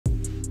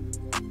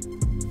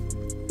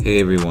Hey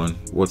everyone,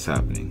 what's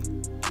happening?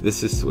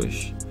 This is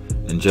Swish,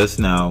 and just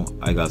now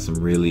I got some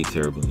really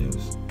terrible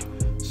news.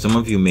 Some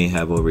of you may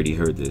have already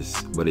heard this,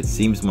 but it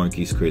seems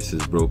Marquese Chriss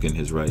has broken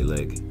his right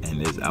leg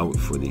and is out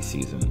for the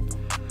season.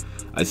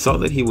 I saw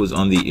that he was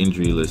on the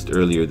injury list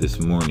earlier this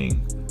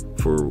morning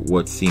for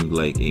what seemed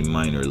like a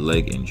minor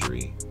leg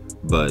injury,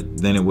 but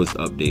then it was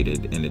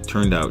updated and it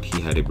turned out he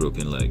had a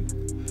broken leg.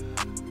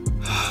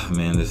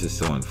 Man, this is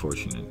so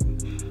unfortunate.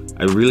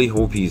 I really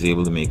hope he's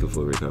able to make a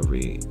full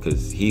recovery,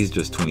 because he's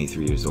just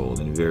 23 years old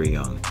and very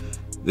young.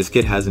 This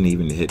kid hasn't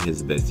even hit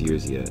his best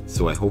years yet,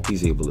 so I hope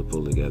he's able to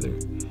pull together.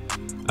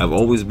 I've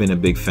always been a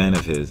big fan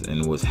of his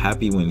and was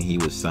happy when he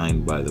was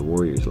signed by the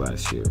Warriors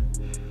last year.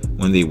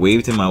 When they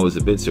waived him, I was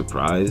a bit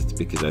surprised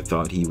because I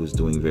thought he was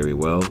doing very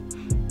well,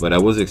 but I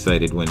was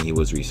excited when he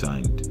was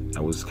re-signed.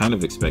 I was kind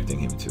of expecting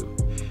him to.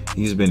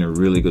 He's been a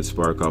really good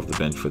spark off the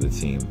bench for the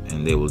team,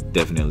 and they will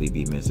definitely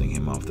be missing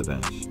him off the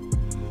bench.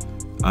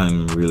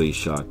 I'm really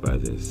shocked by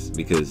this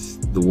because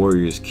the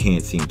Warriors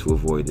can't seem to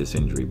avoid this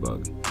injury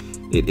bug.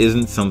 It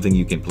isn't something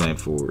you can plan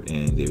for,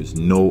 and there's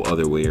no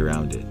other way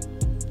around it.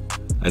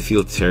 I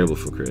feel terrible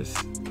for Chriss.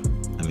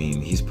 I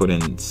mean, he's put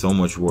in so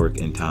much work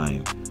and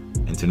time,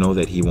 and to know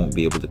that he won't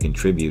be able to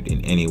contribute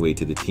in any way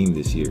to the team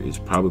this year is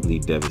probably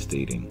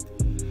devastating.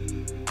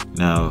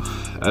 Now,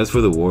 as for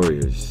the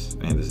Warriors,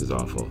 man, this is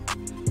awful.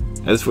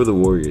 As for the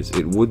Warriors,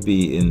 it would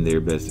be in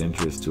their best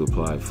interest to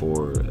apply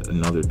for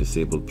another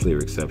disabled player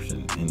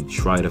exception and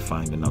try to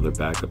find another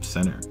backup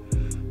center.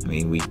 I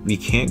mean, we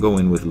can't go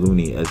in with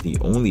Looney as the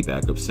only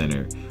backup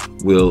center.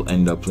 We'll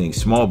end up playing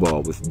small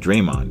ball with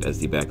Draymond as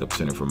the backup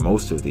center for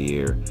most of the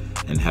year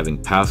and having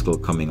Pascal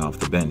coming off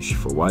the bench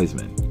for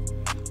Wiseman.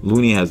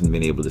 Looney hasn't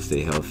been able to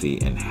stay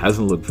healthy and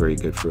hasn't looked very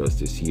good for us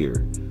this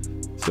year,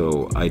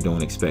 so I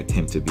don't expect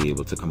him to be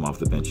able to come off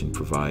the bench and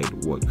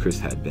provide what Chriss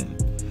had been.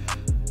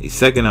 A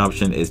second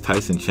option is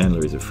Tyson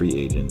Chandler is a free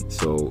agent,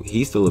 so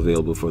he's still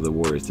available for the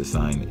Warriors to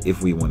sign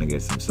if we want to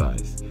get some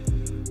size.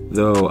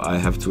 Though I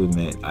have to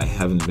admit, I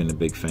haven't been a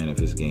big fan of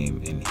his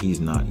game, and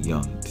he's not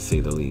young, to say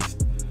the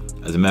least.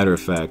 As a matter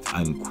of fact,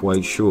 I'm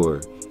quite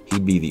sure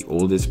he'd be the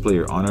oldest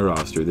player on our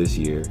roster this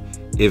year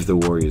if the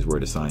Warriors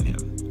were to sign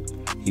him.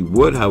 He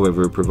would,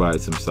 however,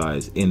 provide some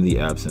size in the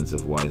absence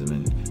of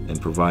Wiseman and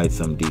provide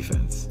some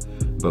defense.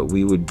 But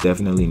we would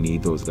definitely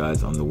need those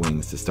guys on the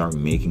wings to start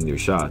making their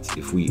shots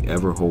if we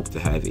ever hope to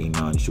have a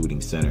non-shooting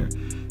center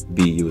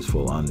be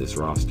useful on this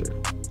roster.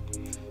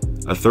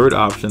 A third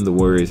option the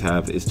Warriors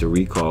have is to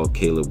recall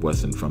Caleb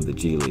Wesson from the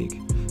G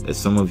League. As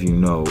some of you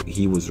know,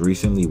 he was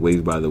recently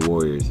waived by the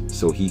Warriors,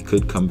 so he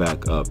could come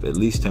back up at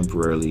least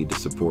temporarily to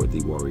support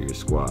the Warriors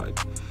squad.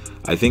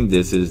 I think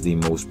this is the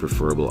most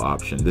preferable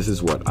option. This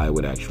is what I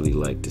would actually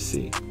like to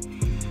see.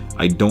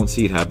 I don't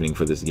see it happening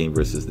for this game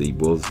versus the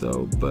Bulls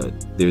though,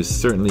 but there's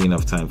certainly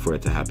enough time for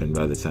it to happen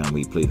by the time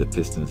we play the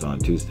Pistons on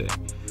Tuesday.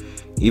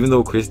 Even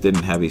though Chriss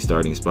didn't have a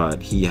starting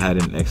spot, he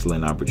had an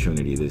excellent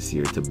opportunity this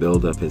year to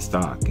build up his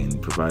stock and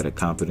provide a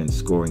competent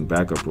scoring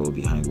backup role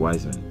behind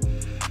Wiseman.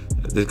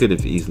 This could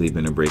have easily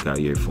been a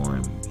breakout year for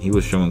him. He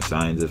was showing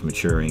signs of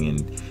maturing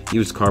and he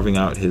was carving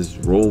out his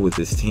role with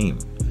this team.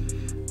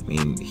 I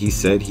mean, he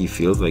said he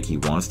feels like he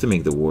wants to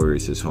make the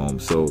Warriors his home,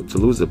 so to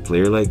lose a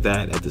player like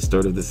that at the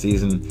start of the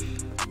season,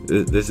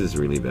 this is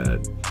really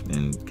bad.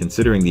 And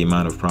considering the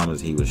amount of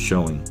promise he was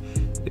showing,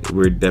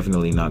 we're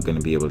definitely not going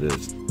to be able to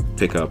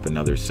pick up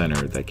another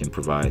center that can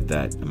provide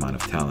that amount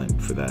of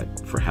talent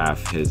for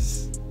half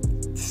his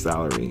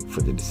salary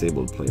for the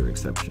disabled player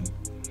exception.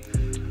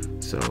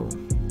 So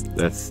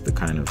that's the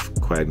kind of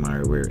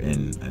quagmire we're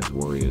in as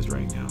Warriors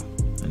right now,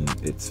 and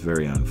it's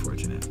very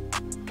unfortunate.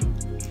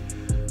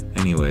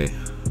 Anyway,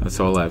 that's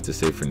all I have to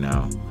say for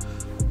now.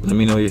 Let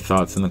me know your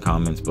thoughts in the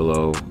comments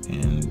below,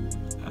 and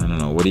I don't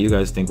know, what do you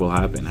guys think will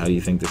happen? How do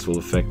you think this will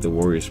affect the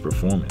Warriors'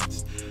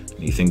 performance?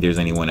 Do you think there's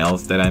anyone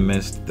else that I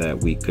missed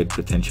that we could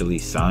potentially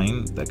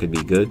sign that could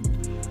be good?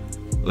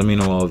 Let me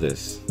know all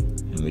this,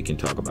 and we can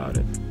talk about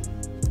it.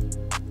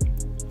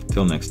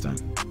 Till next time.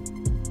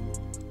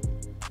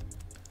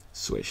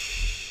 Swish.